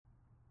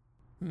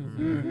Cruella.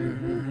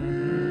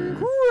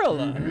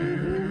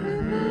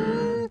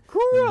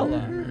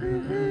 Cruella.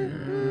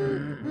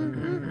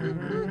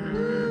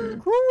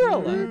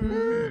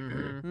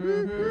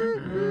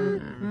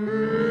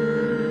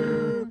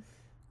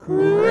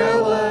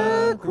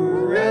 Cruella.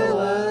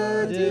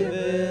 Cruella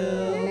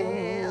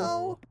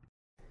DeVille.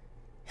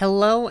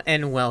 Hello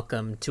and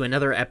welcome to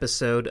another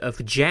episode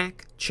of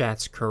Jack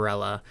Chats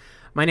Cruella.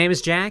 My name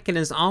is Jack, and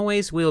as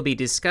always, we'll be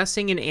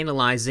discussing and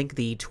analyzing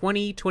the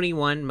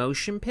 2021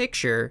 motion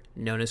picture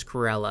known as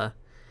Cruella.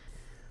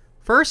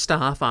 First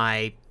off,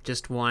 I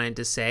just wanted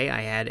to say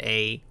I had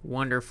a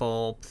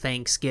wonderful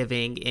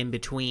Thanksgiving in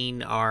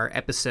between our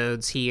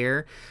episodes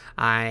here.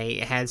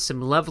 I had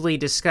some lovely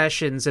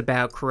discussions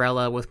about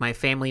Cruella with my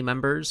family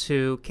members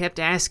who kept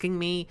asking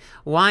me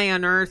why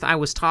on earth I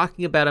was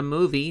talking about a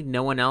movie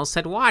no one else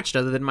had watched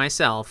other than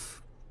myself.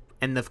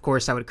 And of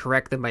course I would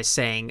correct them by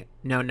saying,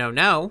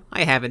 no,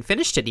 I haven't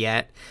finished it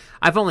yet.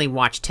 I've only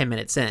watched 10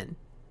 minutes in.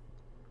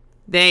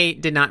 They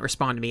did not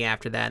respond to me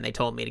after that, and they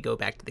told me to go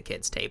back to the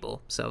kids'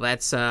 table. So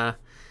that's, all's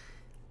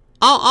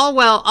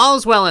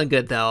well and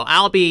good, though.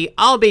 I'll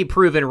be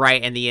proven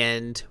right in the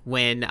end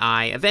when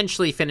I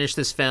eventually finish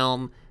this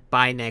film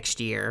by next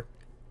year.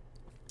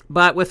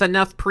 But with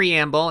enough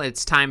preamble,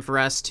 it's time for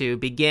us to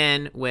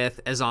begin with,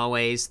 as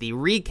always, the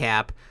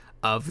recap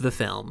of the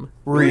film.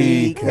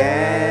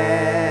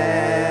 Recap.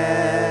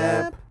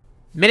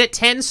 Minute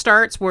 10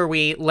 starts where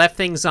we left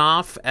things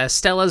off.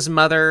 Estella's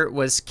mother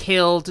was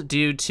killed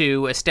due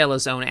to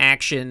Estella's own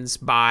actions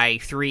by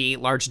 3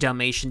 large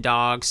Dalmatian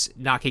dogs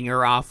knocking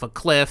her off a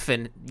cliff,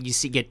 and you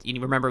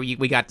remember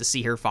we got to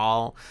see her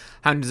fall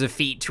hundreds of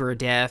feet to her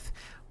death.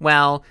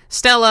 Well,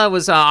 Stella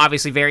was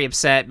obviously very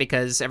upset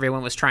because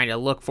everyone was trying to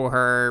look for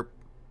her,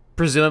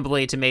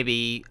 presumably to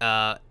maybe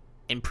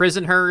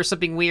imprison her or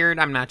something weird.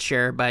 I'm not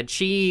sure, but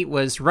she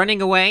was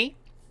running away,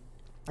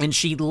 and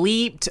she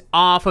leaped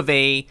off of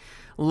a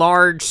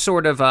large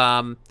sort of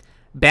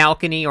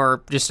balcony,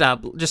 or just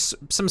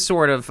some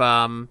sort of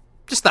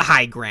just the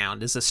high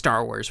ground, as the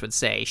Star Wars would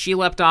say. She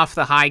leapt off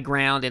the high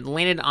ground and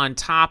landed on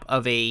top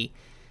of I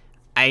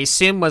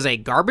assume was a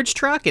garbage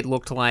truck. It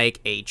looked like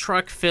a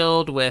truck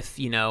filled with,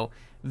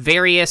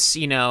 various,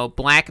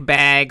 black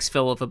bags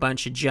filled with a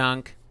bunch of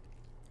junk,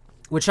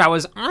 which I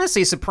was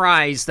honestly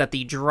surprised that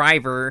the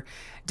driver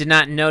did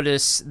not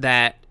notice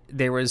that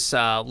there was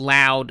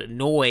loud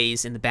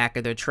noise in the back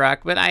of their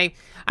truck. But I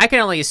can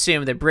only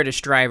assume that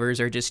British drivers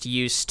are just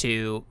used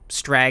to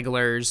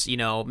stragglers,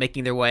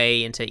 making their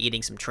way into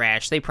eating some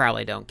trash. They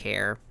probably don't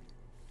care.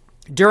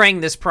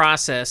 During this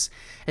process,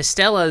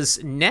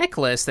 Estella's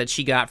necklace that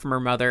she got from her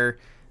mother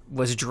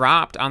was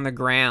dropped on the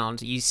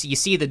ground. You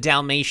see the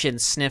Dalmatian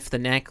sniff the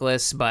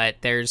necklace, but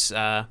there's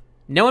no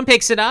one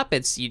picks it up.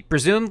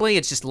 Presumably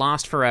it's just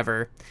lost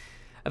forever.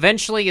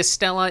 Eventually,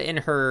 Estella, in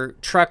her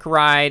truck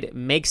ride,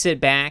 makes it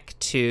back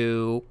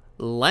to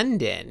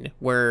London,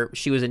 where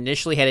she was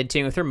initially headed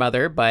to with her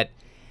mother, but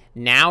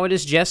now it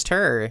is just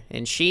her,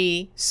 and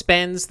she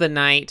spends the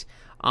night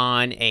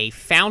on a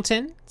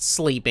fountain,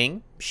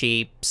 sleeping.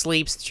 She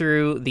sleeps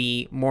through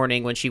the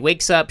morning. When she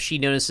wakes up, she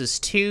notices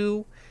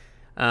 2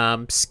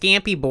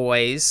 scampy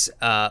boys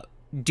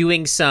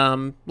doing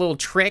some little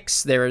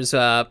tricks. There's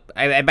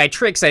by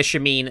tricks I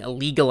should mean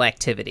illegal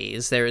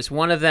activities. There's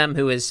one of them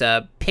who is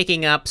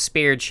picking up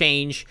spare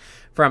change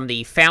from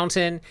the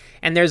fountain,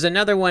 and there's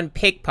another one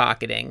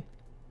pickpocketing.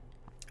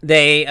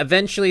 They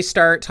eventually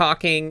start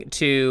talking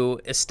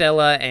to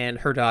Estella and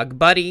her dog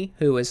Buddy,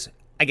 who is,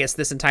 I guess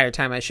this entire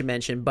time I should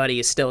mention, Buddy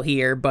is still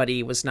here.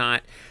 Buddy was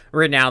not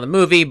written out of the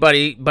movie.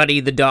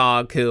 Buddy the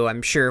dog, who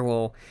I'm sure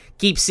we'll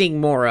keep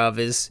seeing more of,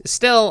 is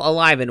still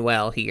alive and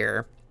well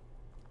here.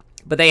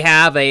 But they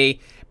have a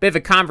bit of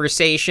a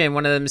conversation.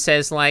 One of them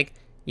says, wait,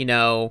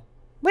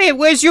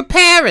 where's your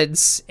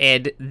parents?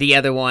 And the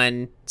other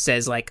one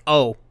says,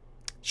 oh,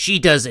 she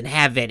doesn't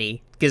have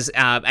any. Because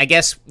I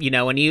guess,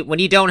 when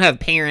you don't have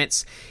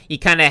parents, you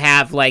kind of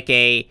have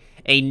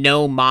a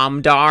no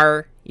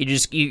momdar.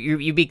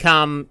 You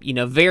become,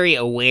 very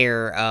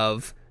aware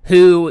of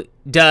who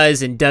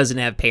does and doesn't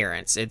have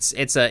parents.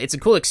 It's a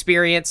cool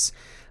experience.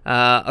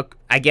 I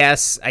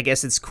guess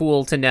it's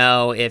cool to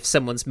know if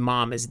someone's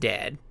mom is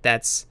dead.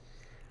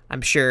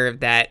 I'm sure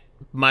that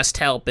must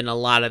help in a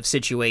lot of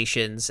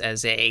situations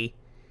as a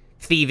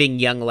thieving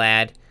young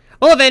lad.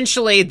 Well,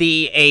 eventually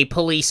a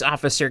police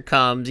officer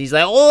comes. He's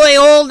like, "Oi,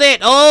 hold it!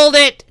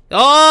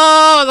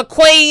 Oh, the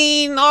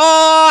queen!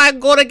 Oh,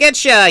 I'm gonna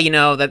get ya!"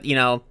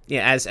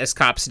 As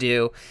cops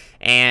do.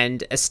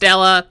 And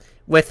Estella,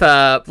 with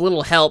a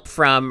little help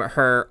from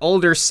her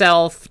older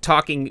self,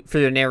 talking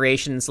through the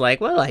narrations,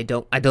 well, I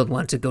don't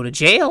want to go to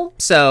jail.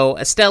 So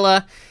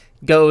Estella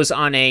goes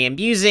on a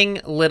amusing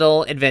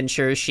little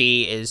adventure.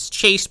 She is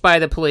chased by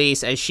the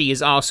police, as she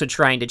is also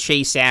trying to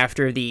chase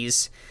after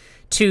these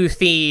 2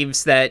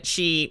 thieves that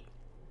she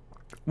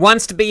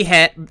wants to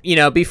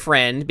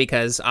befriend,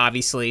 because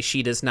obviously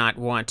she does not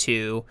want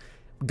to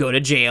go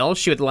to jail.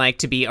 She would like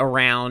to be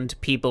around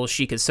people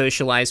she could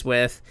socialize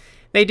with.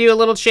 They do a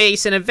little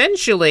chase, and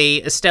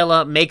eventually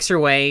Estella makes her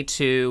way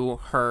to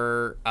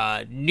her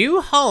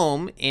new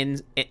home,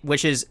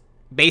 which is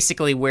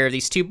basically where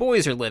these two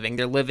boys are living.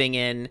 They're living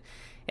in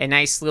a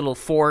nice little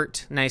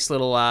fort, nice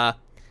little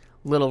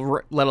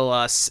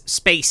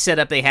space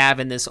setup they have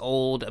in this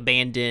old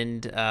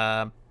abandoned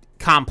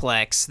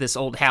complex, this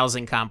old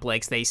housing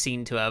complex. They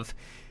seem to have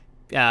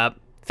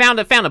found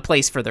a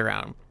place for their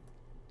own.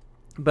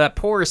 But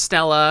poor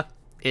Estella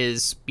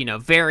is,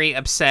 very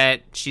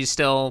upset. She's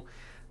still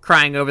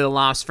crying over the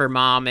loss of her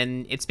mom,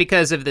 and it's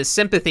because of the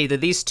sympathy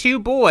that these two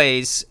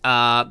boys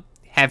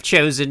have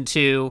chosen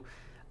to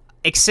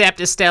accept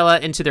Estella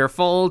into their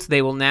fold.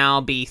 They will now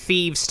be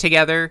thieves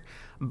together.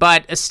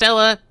 But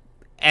Estella,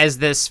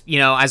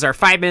 as our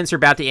 5 minutes are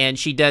about to end,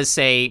 she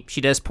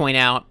does point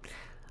out,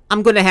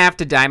 I'm going to have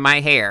to dye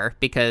my hair,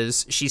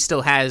 because she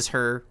still has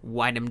her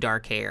white and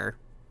dark hair,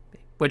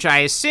 which I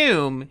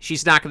assume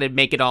she's not going to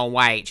make it all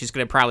white. She's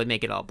going to probably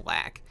make it all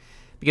black,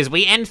 because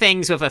we end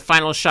things with a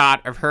final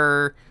shot of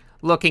her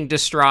looking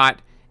distraught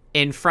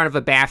in front of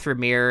a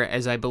bathroom mirror,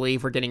 as I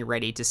believe we're getting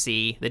ready to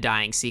see the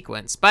dying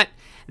sequence. But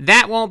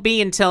that won't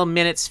be until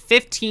minutes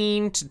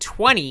 15 to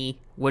 20,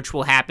 which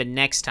will happen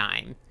next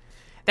time.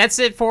 That's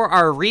it for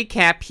our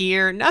recap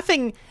here.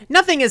 Nothing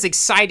as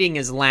exciting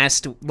as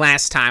last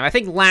time. I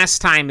think last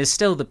time is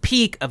still the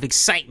peak of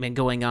excitement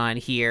going on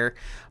here,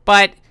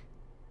 but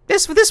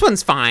this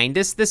one's fine.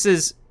 This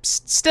is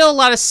still a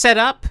lot of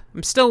setup.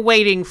 I'm still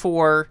waiting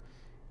for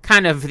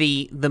kind of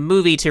the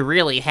movie to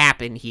really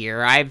happen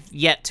here. I've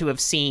yet to have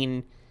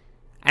seen.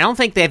 I don't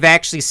think they've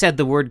actually said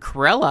the word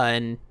Cruella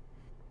in,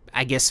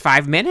 I guess,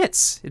 5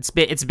 minutes. It's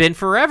been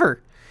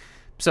forever.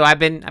 So I've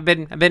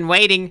been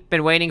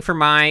waiting for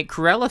my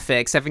Cruella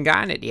fix. Haven't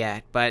gotten it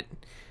yet, but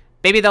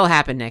maybe they'll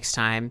happen next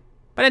time.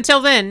 But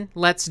until then,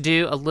 let's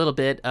do a little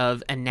bit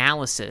of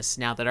analysis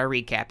now that our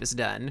recap is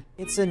done.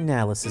 It's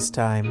analysis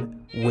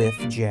time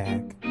with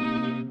Jack.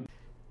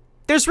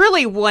 There's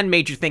really one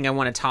major thing I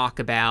want to talk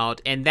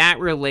about, and that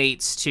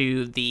relates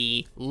to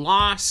the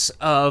loss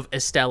of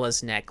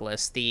Estella's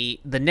necklace. The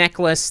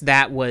necklace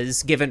that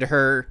was given to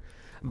her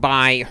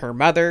by her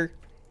mother,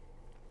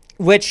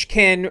 which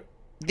can...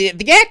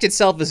 The act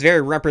itself is very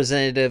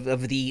representative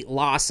of the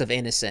loss of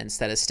innocence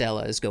that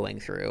Estella is going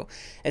through.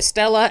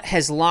 Estella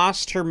has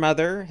lost her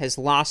mother, has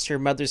lost her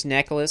mother's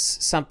necklace,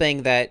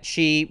 something that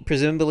she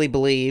presumably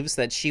believes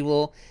that she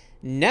will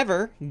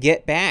never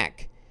get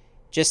back.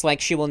 Just like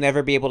she will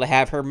never be able to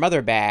have her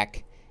mother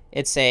back.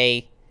 It's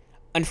a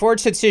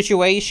unfortunate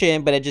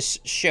situation, but it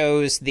just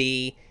shows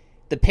the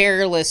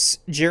perilous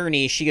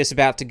journey she is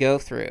about to go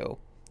through.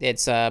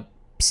 It's a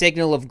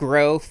signal of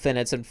growth, and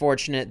it's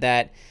unfortunate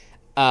that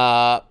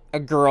a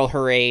girl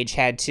her age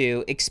had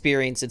to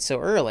experience it so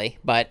early.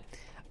 But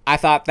I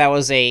thought that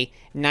was a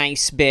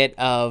nice bit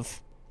of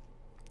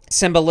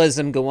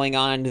symbolism going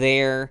on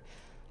there.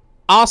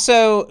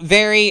 Also,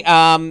 very...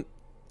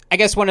 I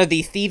guess one of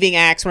the thieving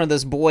acts one of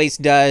those boys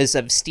does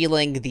of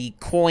stealing the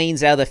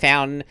coins out of the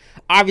fountain.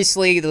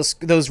 Obviously,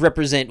 those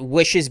represent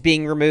wishes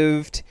being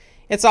removed.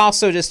 It's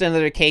also just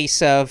another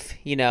case of,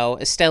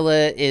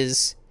 Estella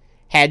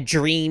had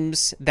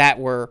dreams that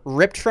were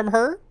ripped from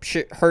her.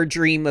 Her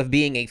dream of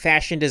being a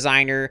fashion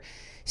designer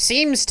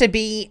seems to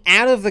be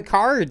out of the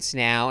cards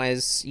now,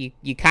 as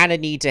you kind of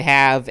need to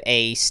have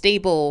a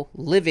stable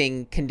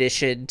living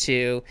condition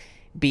to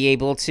be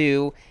able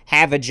to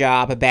have a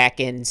job back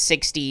in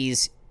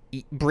 60s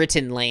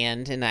Britain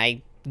land, and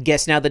I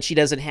guess now that she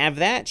doesn't have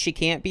that, she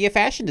can't be a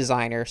fashion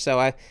designer. So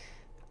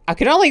I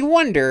could only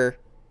wonder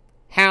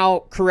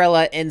how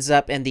Cruella ends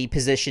up in the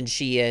position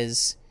she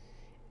is,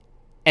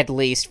 at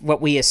least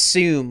what we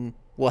assume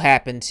will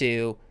happen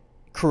to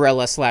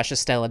Cruella /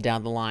 Estella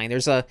down the line.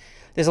 There's a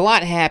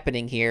lot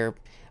happening here,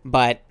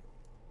 but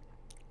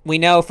we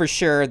know for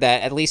sure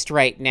that at least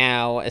right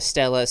now,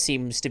 Estella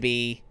seems to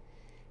be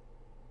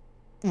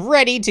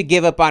ready to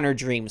give up on her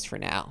dreams for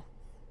now.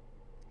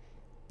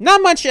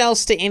 Not much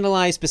else to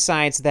analyze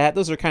besides that.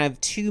 Those are kind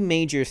of two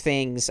major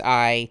things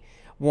I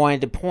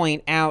wanted to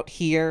point out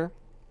here.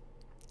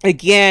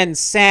 Again,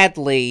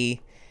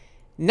 sadly,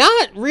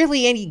 not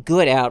really any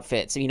good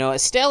outfits.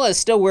 Estella is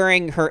still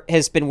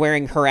has been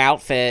wearing her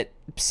outfit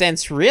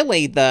since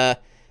really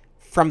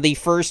from the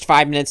first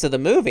 5 minutes of the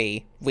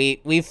movie.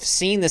 We've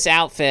seen this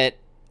outfit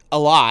a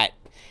lot,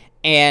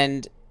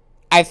 and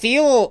I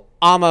feel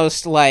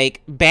almost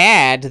like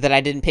bad that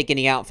I didn't pick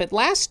any outfit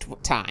last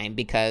time,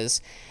 because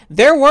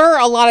there were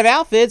a lot of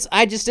outfits,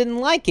 I just didn't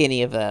like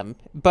any of them.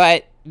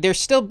 But they're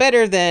still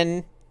better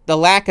than the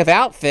lack of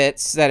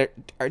outfits that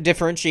are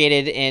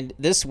differentiated in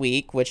this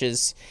week, which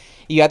is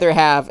you either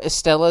have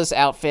Estella's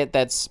outfit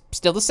that's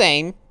still the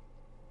same,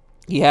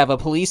 you have a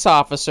police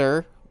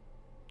officer,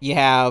 you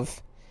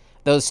have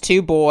those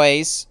two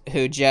boys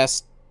who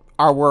just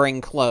are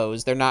wearing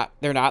clothes. They're not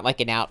like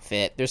an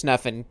outfit. There's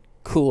nothing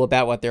cool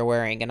about what they're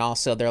wearing, and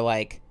also they're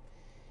like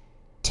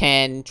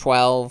 10,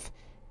 12.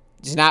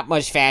 There's not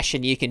much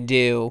fashion you can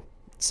do.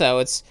 So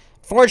it's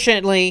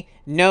fortunately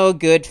no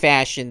good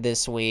fashion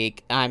this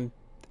week. I'm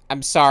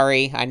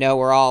sorry. I know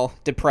we're all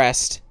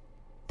depressed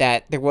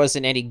that there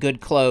wasn't any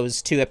good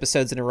close 2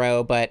 episodes in a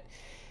row, but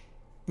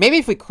maybe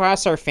if we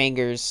cross our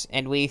fingers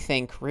and we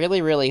think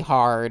really, really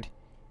hard,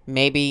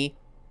 maybe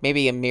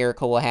a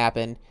miracle will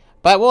happen.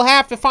 But we'll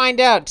have to find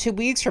out 2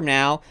 weeks from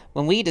now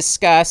when we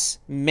discuss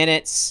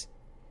minutes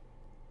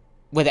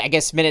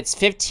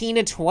 15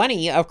 to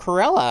 20 of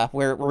Cruella.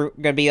 We're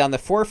going to be on the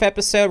 4th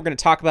episode. We're going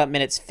to talk about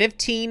minutes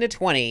 15 to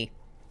 20,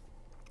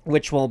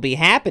 which will be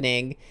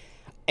happening.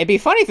 It'd be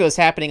funny if it was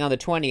happening on the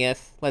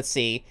 20th. Let's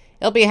see.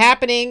 It'll be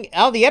happening.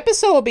 Oh, the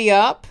episode will be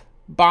up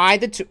by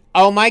the...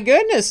 oh my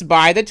goodness,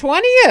 by the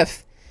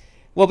 20th.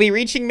 We'll be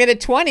reaching minute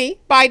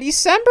 20 by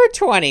December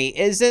 20.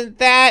 Isn't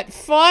that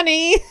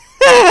funny?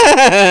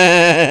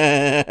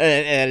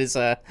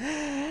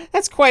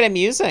 That's quite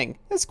amusing.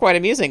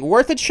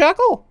 Worth a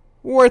chuckle.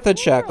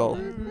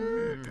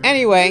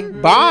 Anyway,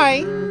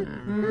 bye.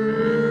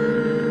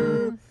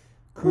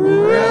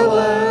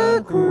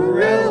 Cruella.